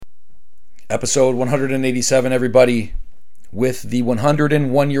Episode 187, everybody, with the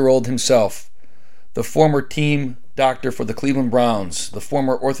 101-year-old himself, the former team doctor for the Cleveland Browns, the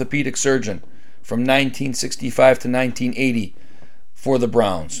former orthopedic surgeon from 1965 to 1980 for the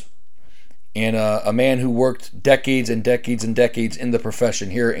Browns, and a man who worked decades and decades and decades in the profession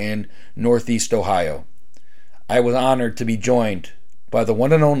here in Northeast Ohio. I was honored to be joined by the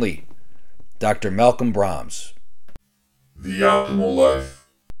one and only Dr. Malcolm Brahms. The Optimal Life.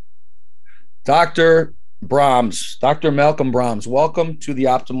 Dr. Brahms, Dr. Malcolm Brahms, welcome to the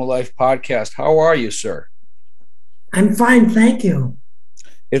Optimal Life podcast. How are you, sir? I'm fine, thank you.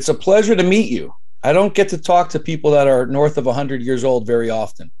 It's a pleasure to meet you. I don't get to talk to people that are north of 100 years old very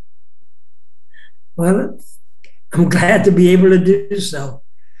often. Well, I'm glad to be able to do so.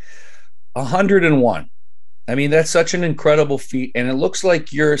 101. I mean, that's such an incredible feat. And it looks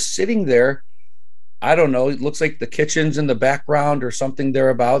like you're sitting there. I don't know. It looks like the kitchen's in the background or something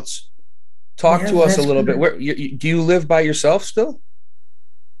thereabouts. Talk to us a little bit. Where do you live by yourself still?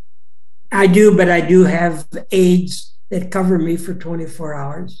 I do, but I do have aides that cover me for 24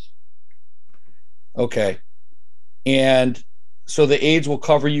 hours. Okay. And so the aides will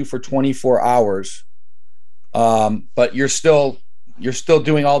cover you for 24 hours. But you're still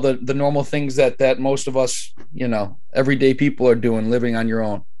doing all the normal things that most of us, everyday people are doing, living on your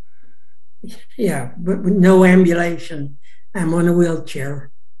own. Yeah, but with no ambulation. I'm on a wheelchair.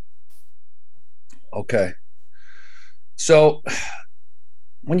 Okay. So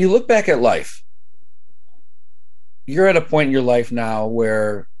when you look back at life, you're at a point in your life now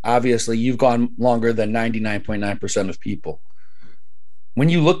where obviously you've gone longer than 99.9% of people. When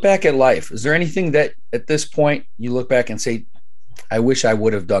you look back at life, is there anything that at this point you look back and say, I wish I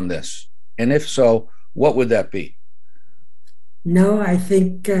would have done this? And if so, what would that be? No, I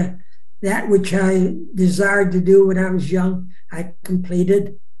think that which I desired to do when I was young, I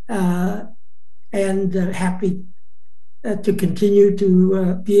completed. And happy to continue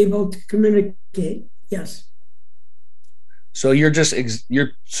to be able to communicate. Yes. So you're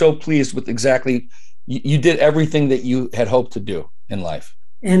so pleased with exactly, you did everything that you had hoped to do in life.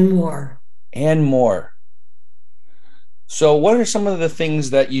 And more. And more. So what are some of the things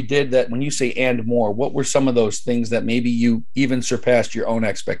that you did that when you say and more, what were some of those things that maybe you even surpassed your own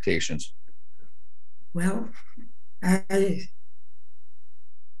expectations? Well, I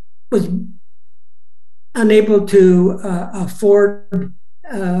was unable to afford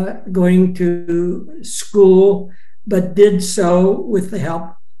going to school, but did so with the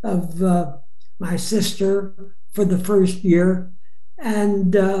help of my sister for the first year.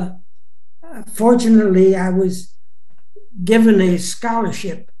 And fortunately, I was given a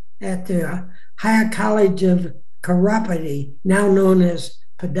scholarship at the Higher College of Chiropody, now known as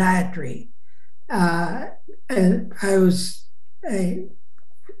Podiatry. And I was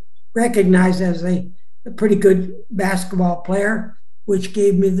recognized as a pretty good basketball player, which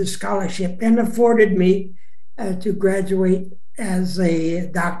gave me the scholarship and afforded me to graduate as a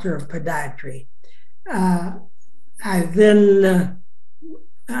doctor of podiatry. I then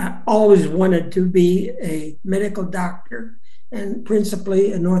always wanted to be a medical doctor and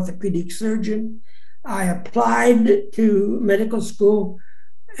principally an orthopedic surgeon. I applied to medical school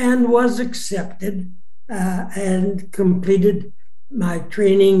and was accepted and completed my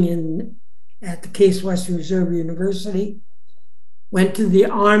training at the Case Western Reserve University. Went to the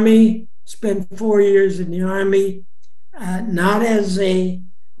Army, spent 4 years in the Army, not as a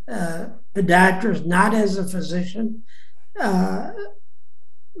podiatrist, not as a physician,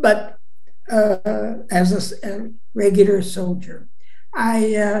 but as a regular soldier.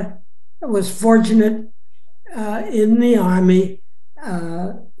 I was fortunate in the Army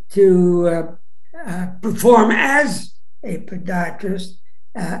to perform as a podiatrist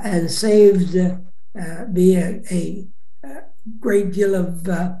and saved me a great deal of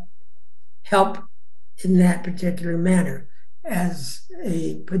help in that particular manner. As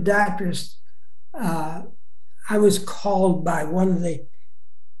a podiatrist, I was called by one of the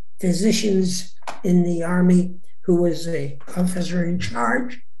physicians in the Army who was an officer in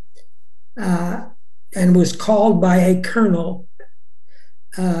charge and was called by a colonel,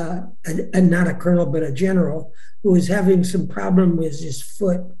 and not a colonel, but a general, who was having some problem with his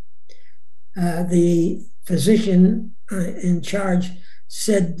foot. The physician in charge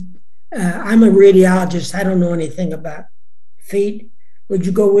said, I'm a radiologist, I don't know anything about feet. Would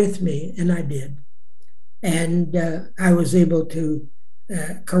you go with me? And I did. And I was able to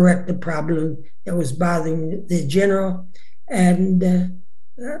correct the problem that was bothering the general. And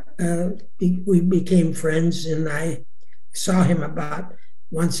we became friends, and I saw him about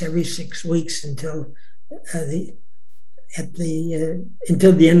once every 6 weeks until the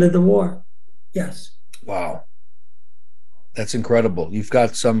end of the war. Yes. Wow, that's incredible. You've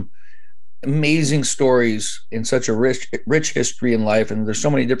got some amazing stories in such a rich history in life, and there's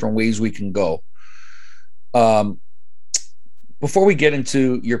so many different ways we can go. Um, Before we get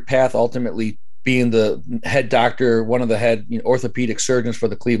into your path, ultimately being the head doctor, one of the head orthopedic surgeons for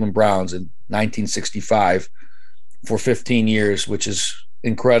the Cleveland Browns in 1965 for 15 years, which is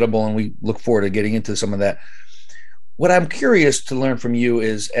incredible, and we look forward to getting into some of that. What I'm curious to learn from you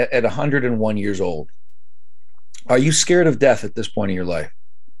is at 101 years old, are you scared of death at this point in your life?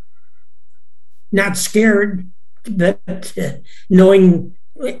 Not scared, but knowing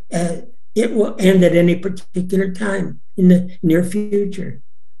it will end at any particular time in the near future.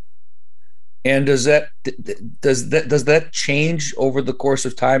 And does that change over the course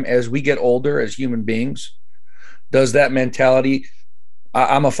of time as we get older as human beings? Does that mentality?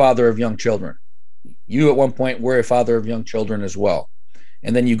 I'm a father of young children. You at one point were a father of young children as well.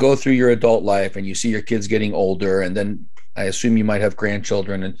 And then you go through your adult life and you see your kids getting older, and then I assume you might have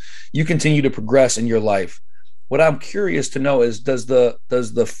grandchildren, and you continue to progress in your life. What I'm curious to know is, does the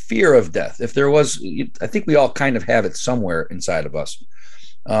fear of death, if there was, I think we all kind of have it somewhere inside of us,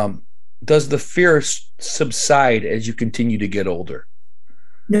 um, does the fear subside as you continue to get older?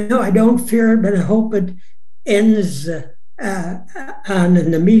 No, I don't fear it, but I hope it ends on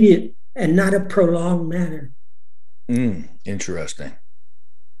an immediate and not a prolonged manner. Interesting.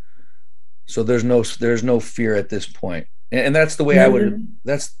 So there's no fear at this point, and that's the way I No, would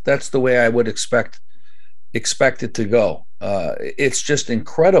no, that's the way I would expect it to go. It's just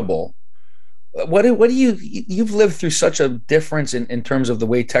incredible. What do you've lived through such a difference in terms of the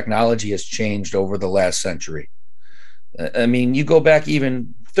way technology has changed over the last century. I mean, you go back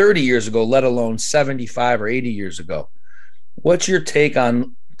even 30 years ago, let alone 75 or 80 years ago. What's your take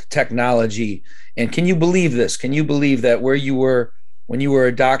on technology? And can you believe this? Can you believe that where you were when you were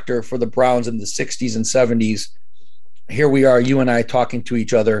a doctor for the Browns in the 60s and 70s, here we are, you and I talking to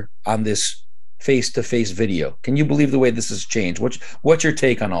each other on this face-to-face video? Can you believe the way this has changed? What's your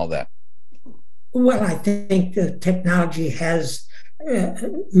take on all that? well, I think the technology has uh,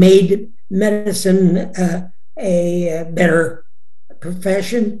 made medicine a better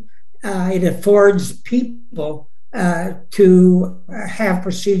profession. It affords people to have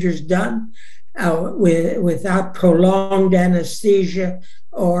procedures done without prolonged anesthesia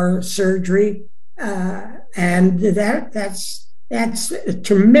or surgery, and that's a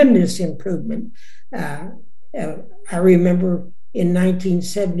tremendous improvement. Uh, I remember in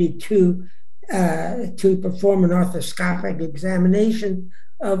 1972 to perform an arthroscopic examination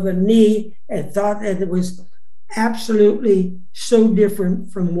of a knee and thought that it was absolutely so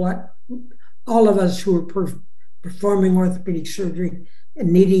different from what all of us who were performing orthopedic surgery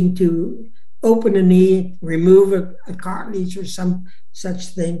and needing to open a knee, remove a cartilage or some such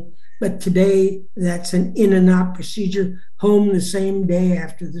thing. But today, that's an in and out procedure, home the same day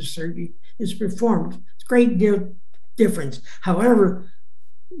after the surgery is performed. It's a great difference. However,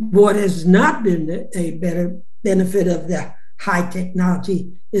 what has not been a better benefit of the high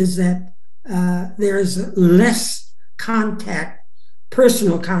technology is that there's less contact,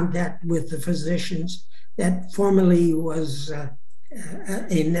 personal contact with the physicians that formerly was a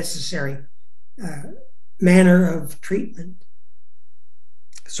necessary uh, manner of treatment.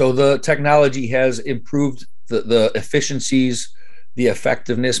 So the technology has improved the efficiencies, the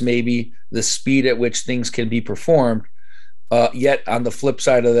effectiveness, maybe the speed at which things can be performed. Yet on the flip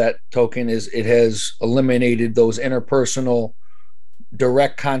side of that token is it has eliminated those interpersonal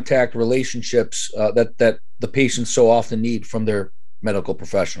direct contact relationships that the patients so often need from their medical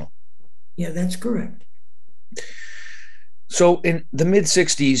professional. Yeah, that's correct. So in the mid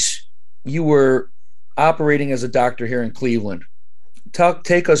 60s, you were operating as a doctor here in Cleveland.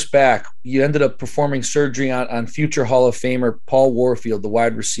 Take us back. You ended up performing surgery on future Hall of Famer Paul Warfield, the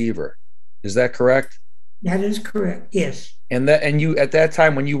wide receiver. Is that correct? That is correct. Yes. And you at that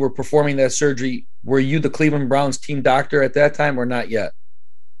time when you were performing that surgery, were you the Cleveland Browns team doctor at that time or not yet?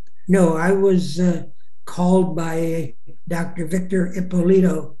 No, I was called by Dr. Victor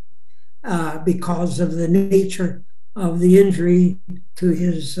Ippolito because of the nature of the injury to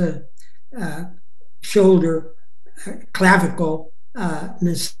his uh, shoulder, clavicle,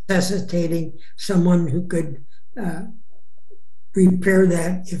 necessitating someone who could uh, repair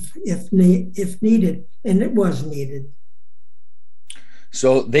that if needed, and it was needed.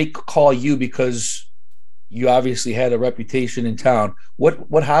 So they call you because you obviously had a reputation in town.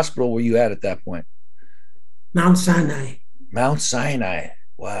 What hospital were you at that point? Mount Sinai. Mount Sinai.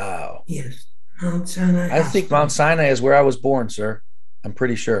 Wow. Yes, Mount Sinai I think Mount Hospital. Sinai is where I was born, sir. I'm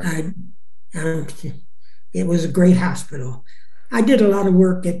pretty sure. I, it was a great hospital. I did a lot of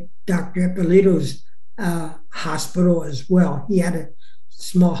work at Dr. Ippolito's hospital as well. He had a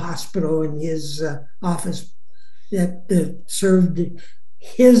small hospital in his office that served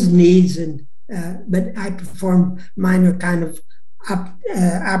his needs, and but I performed minor kind of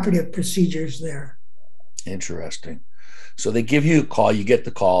operative procedures there. Interesting. So they give you a call, you get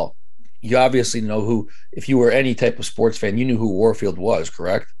the call. You obviously know who, if you were any type of sports fan, you knew who Warfield was,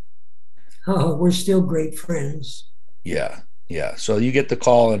 correct? Oh, we're still great friends. Yeah. Yeah. So you get the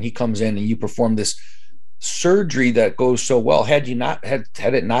call and he comes in and you perform this surgery that goes so well. Had you not had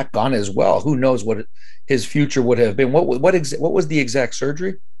it not gone as well, who knows what his future would have been. What was the exact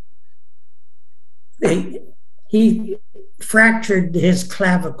surgery? He fractured his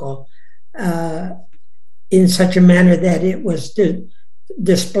clavicle uh, in such a manner that it was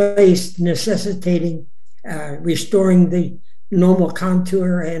displaced, necessitating restoring the normal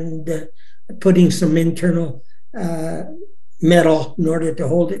contour and putting some internal metal in order to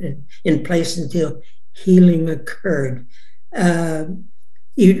hold it in place until healing occurred. Uh,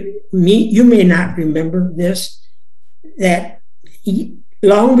 you may not remember this, that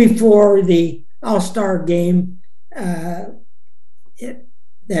long before the All-Star game uh,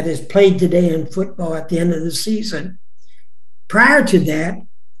 that is played today in football at the end of the season, prior to that,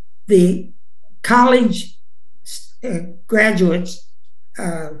 the college graduates,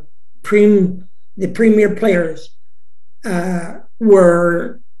 the premier players,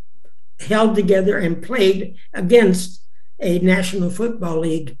 were held together and played against a National Football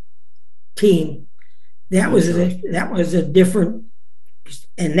League team. That was a different,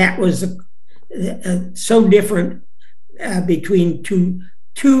 and that was so different between two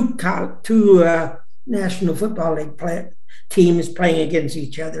National Football League teams playing against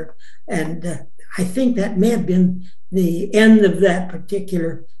each other, and I think that may have been the end of that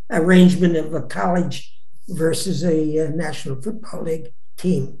particular arrangement of a college versus a National Football League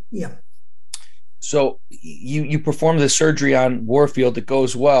team. Yeah. So you perform the surgery on Warfield. It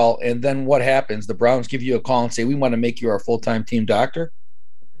goes well, and then what happens? The Browns give you a call and say, "We want to make you our full-time team doctor."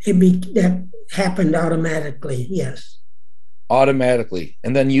 That happened automatically. Yes. Automatically,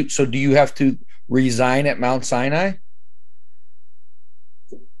 and then So do you have to resign at Mount Sinai?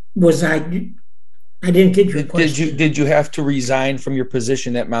 I didn't get your question. Did you have to resign from your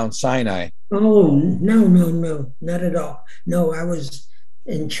position at Mount Sinai? Oh, no, not at all. No, I was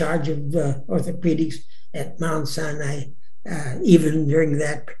in charge of orthopedics at Mount Sinai, even during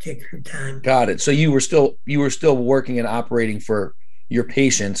that particular time. Got it. So you were still working and operating for your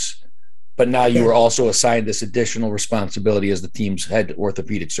patients, but now you were also assigned this additional responsibility as the team's head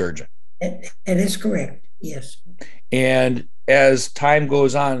orthopedic surgeon. That is correct. Yes. And as time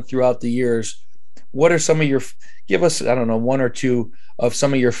goes on throughout the years, what are some of your, give us, I don't know, one or two of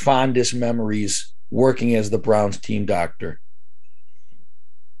some of your fondest memories working as the Browns team doctor?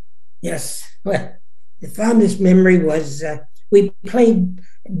 Yes. Well, the fondest memory was we played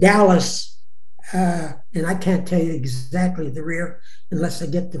Dallas, and I can't tell you exactly the rear unless I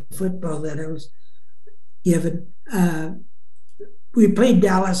get the football that I was given. We played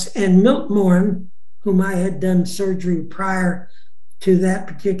Dallas, and Milt Morn, whom I had done surgery prior to that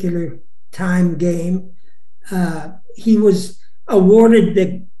particular time game, he was awarded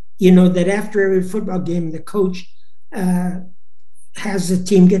that after every football game, the coach has the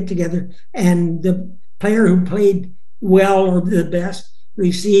team get together, and the player who played well or the best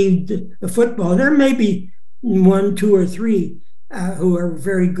received the football. There may be one, two, or three who are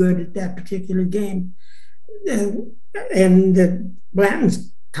very good at that particular game. And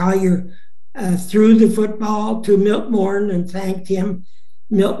Blanton's Collier threw the football to Milt Morn and thanked him.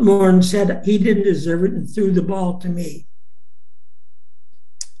 Milt Morn said he didn't deserve it and threw the ball to me.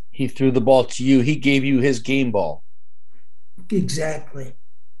 He threw the ball to you. He gave you his game ball. Exactly.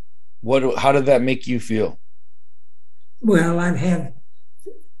 How did that make you feel? Well, I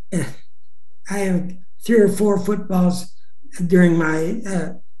have 3 or 4 footballs during my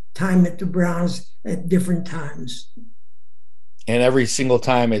time at the Browns at different times. And every single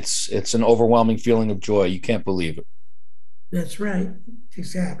time it's an overwhelming feeling of joy. You can't believe it. That's right.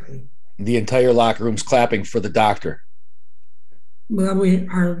 Exactly. The entire locker room's clapping for the doctor. Well,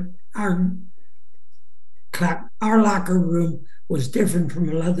 our locker room was different from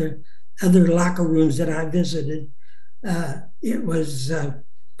other locker rooms that I visited. It was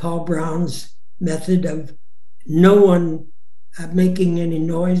Paul Brown's method of no one making any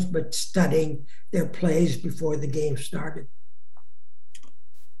noise but studying their plays before the game started.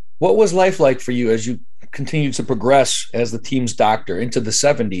 What was life like for you as you continued to progress as the team's doctor into the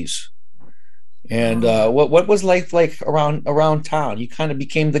 70s? And what was life like around town? You kind of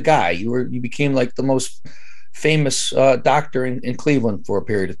became the guy. You became like the most famous doctor in Cleveland for a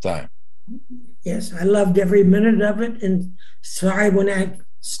period of time. Yes, I loved every minute of it, and sorry when I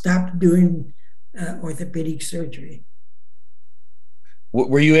stopped doing orthopedic surgery.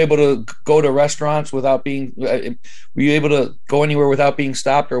 Were you able to go to restaurants without being? Were you able to go anywhere without being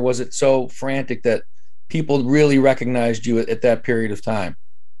stopped, or was it so frantic that people really recognized you at that period of time?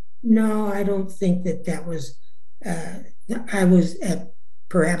 No, I don't think that was. Uh, I was at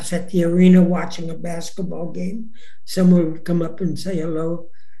perhaps at the arena watching a basketball game. Someone would come up and say hello.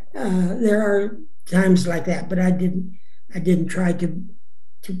 There are times like that, but I didn't. I didn't try to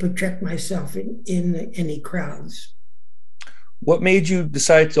protect myself in any crowds. What made you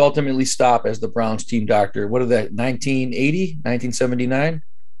decide to ultimately stop as the Browns team doctor? What are that, 1980, 1979?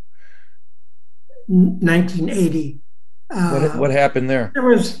 1980. What happened there? There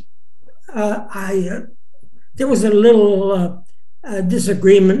was I there was a little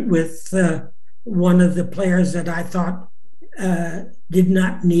disagreement with one of the players that I thought did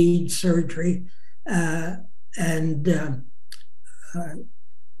not need surgery, and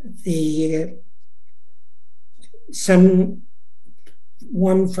the some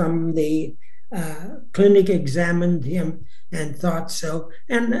one from the clinic examined him and thought so,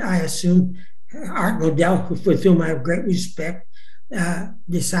 and I assume Art Modell, with whom I have great respect,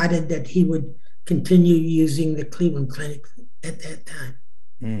 decided that he would continue using the Cleveland Clinic at that time.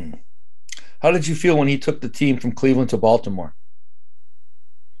 Mm. How did you feel when he took the team from Cleveland to Baltimore?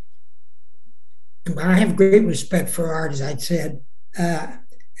 But I have great respect for Art, as I said.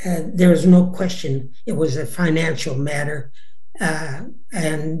 There was no question it was a financial matter,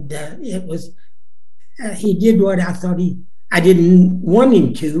 and it was. He did what I thought he. I didn't want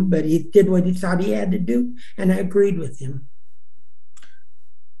him to, but he did what he thought he had to do, and I agreed with him.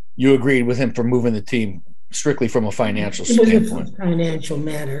 You agreed with him for moving the team strictly from a financial standpoint. It was a financial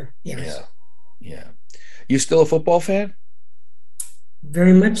matter, yes. Yeah. You still a football fan?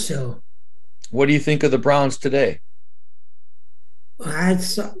 Very much so. What do you think of the Browns today? I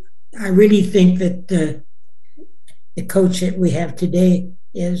really think that the coach that we have today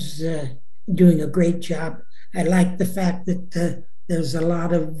is doing a great job. I like the fact that there's a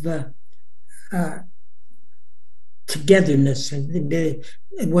lot of togetherness, and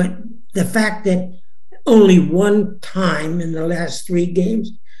the fact that only one time in the last 3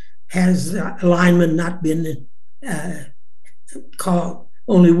 games has a lineman not been called.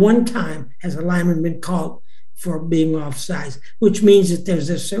 Only one time has a lineman been called for being offsides, which means that there's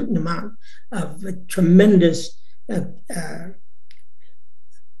a certain amount of a tremendous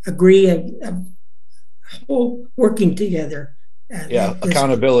whole working together.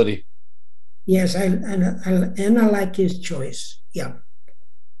 Accountability. Yes, and I like his choice. Yeah.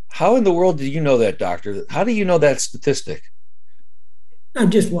 How in the world do you know that, Doctor? How do you know that statistic? I'm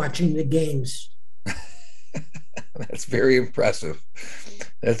just watching the games. That's very impressive.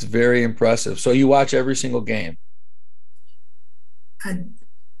 That's very impressive. So you watch every single game? I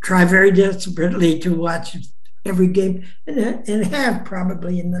try very desperately to watch every game, and have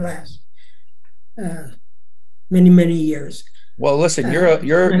probably in the last many years. Well, listen,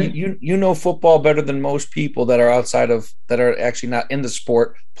 you know football better than most people that are actually not in the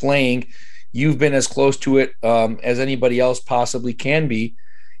sport playing. You've been as close to it as anybody else possibly can be,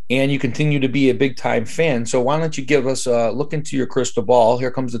 and you continue to be a big time fan. So why don't you give us a look into your crystal ball?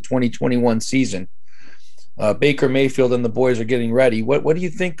 Here comes the 2021 season. Baker Mayfield and the boys are getting ready. What do you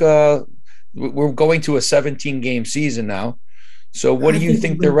think? We're going to a 17-game season now. So what do you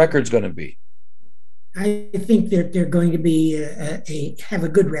think their record's going to be? I think that they're going to be have a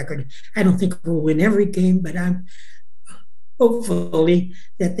good record. I don't think we'll win every game, but I'm hopefully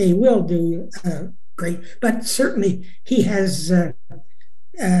that they will do great. But certainly he has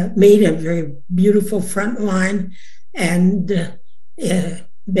made a very beautiful front line, and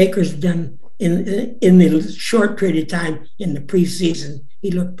Baker's done in the short period of time in the preseason.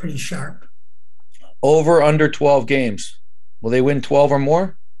 He looked pretty sharp. Over under 12 games. Will they win 12 or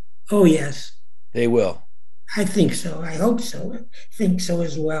more? Oh, yes. They will. I think so. I hope so. I think so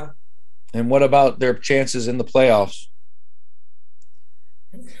as well. And what about their chances in the playoffs?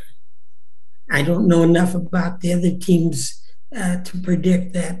 I don't know enough about the other teams to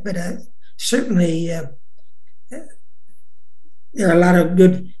predict that, but certainly there are a lot of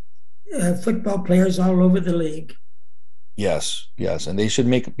good football players all over the league. Yes, and they should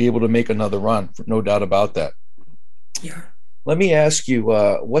be able to make another run, no doubt about that. Yeah. Let me ask you,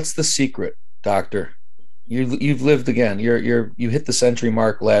 what's the secret, Doctor? You've lived again. You hit the century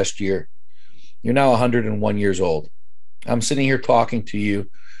mark last year. You're now 101 years old. I'm sitting here talking to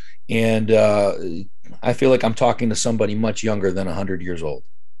you, and I feel like I'm talking to somebody much younger than 100 years old.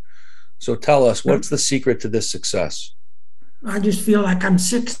 So tell us, what's the secret to this success? I just feel like I'm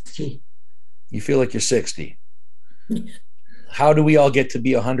 60. You feel like you're 60. How do we all get to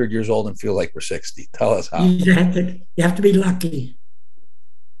be 100 years old and feel like we're 60? Tell us how. You have to be lucky.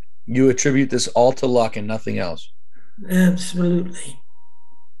 You attribute this all to luck and nothing else. Absolutely.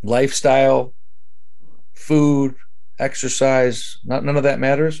 Lifestyle, food, exercise, none of that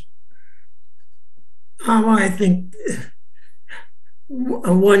matters. I think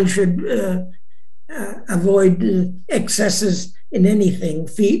one should avoid excesses in anything,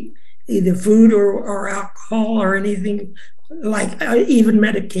 either food or alcohol or anything like even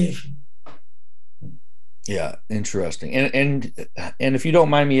medication. Yeah, interesting. And if you don't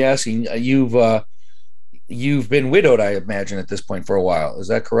mind me asking, you've been widowed, I imagine, at this point for a while. Is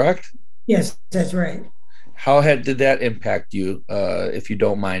that correct? Yes, that's right. How did that impact you? If you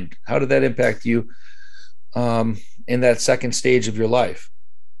don't mind, how did that impact you in that second stage of your life?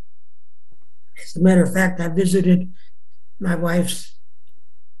 As a matter of fact, I visited my wife's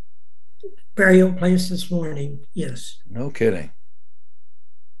burial place this morning. Yes. No kidding.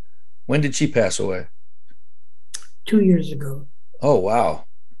 When did she pass away? 2 years ago. Oh, wow.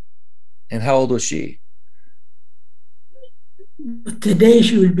 And how old was she? Today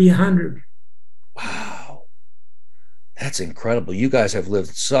she would be 100. Wow. That's incredible. You guys have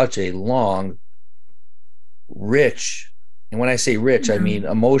lived such a long, rich, and when I say rich, I mean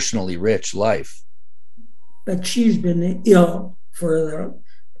emotionally rich life. But she's been ill for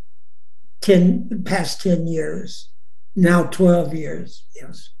the past 10 years, now 12 years.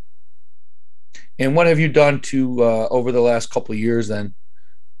 Yes. And what have you done to over the last couple of years then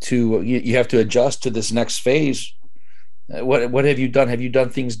to you have to adjust to this next phase? What have you done? Have you done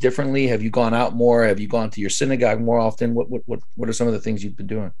things differently? Have you gone out more? Have you gone to your synagogue more often? What are some of the things you've been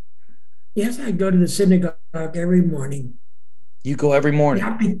doing? Yes, I go to the synagogue every morning. You go every morning?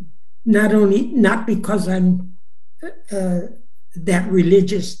 Not because I'm that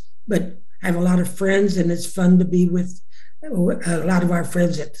religious, but I have a lot of friends, and it's fun to be with a lot of our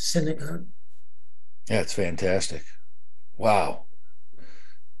friends at the synagogue. That's fantastic. Wow.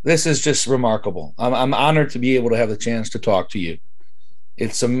 This is just remarkable. I'm honored to be able to have the chance to talk to you.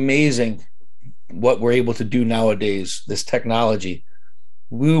 It's amazing what we're able to do nowadays, this technology.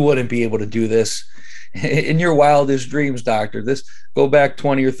 We wouldn't be able to do this in your wildest dreams, doctor. This go back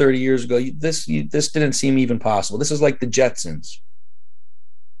 20 or 30 years ago. This didn't seem even possible. This is like the Jetsons,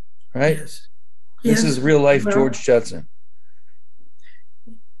 right? Yes. This is real life George Jetson.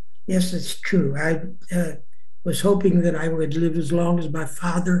 Yes, it's true. I was hoping that I would live as long as my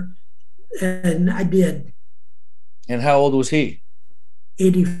father, and I did. And how old was he?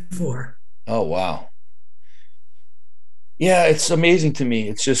 84. Oh, wow. Yeah, it's amazing to me.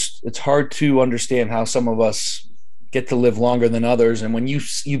 It's hard to understand how some of us get to live longer than others. And when you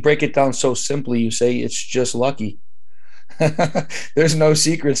break it down so simply, you say it's just lucky. There's no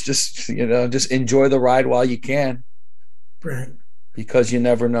secrets. Just enjoy the ride while you can. Right. Because you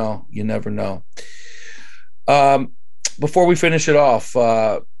never know. You never know. Before we finish it off,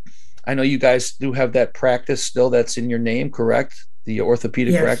 I know you guys do have that practice still that's in your name, correct? The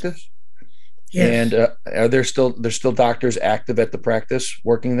orthopedic practice? Yes. And are there's still doctors active at the practice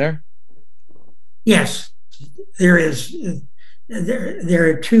working there? Yes, there is. There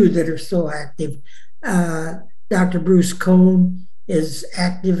are two that are still active. Dr. Bruce Cohn is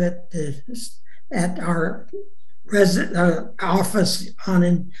active at our office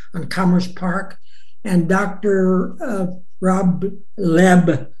on Commerce Park, and Dr. Rob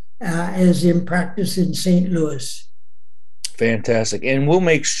Leb is in practice in St. Louis. Fantastic. And we'll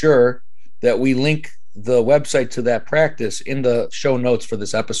make sure that we link the website to that practice in the show notes for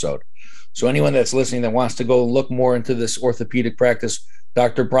this episode. So anyone that's listening that wants to go look more into this orthopedic practice,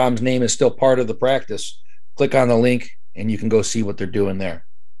 Dr. Brahms' name is still part of the practice. Click on the link and you can go see what they're doing there.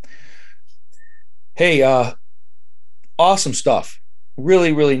 Hey, awesome stuff.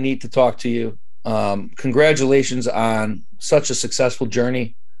 Really, really neat to talk to you. Congratulations on such a successful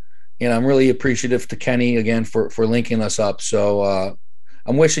journey. And I'm really appreciative to Kenny again for linking us up. So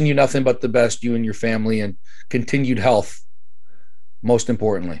I'm wishing you nothing but the best, you and your family, and continued health, most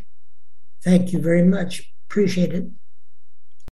importantly. Thank you very much. Appreciate it.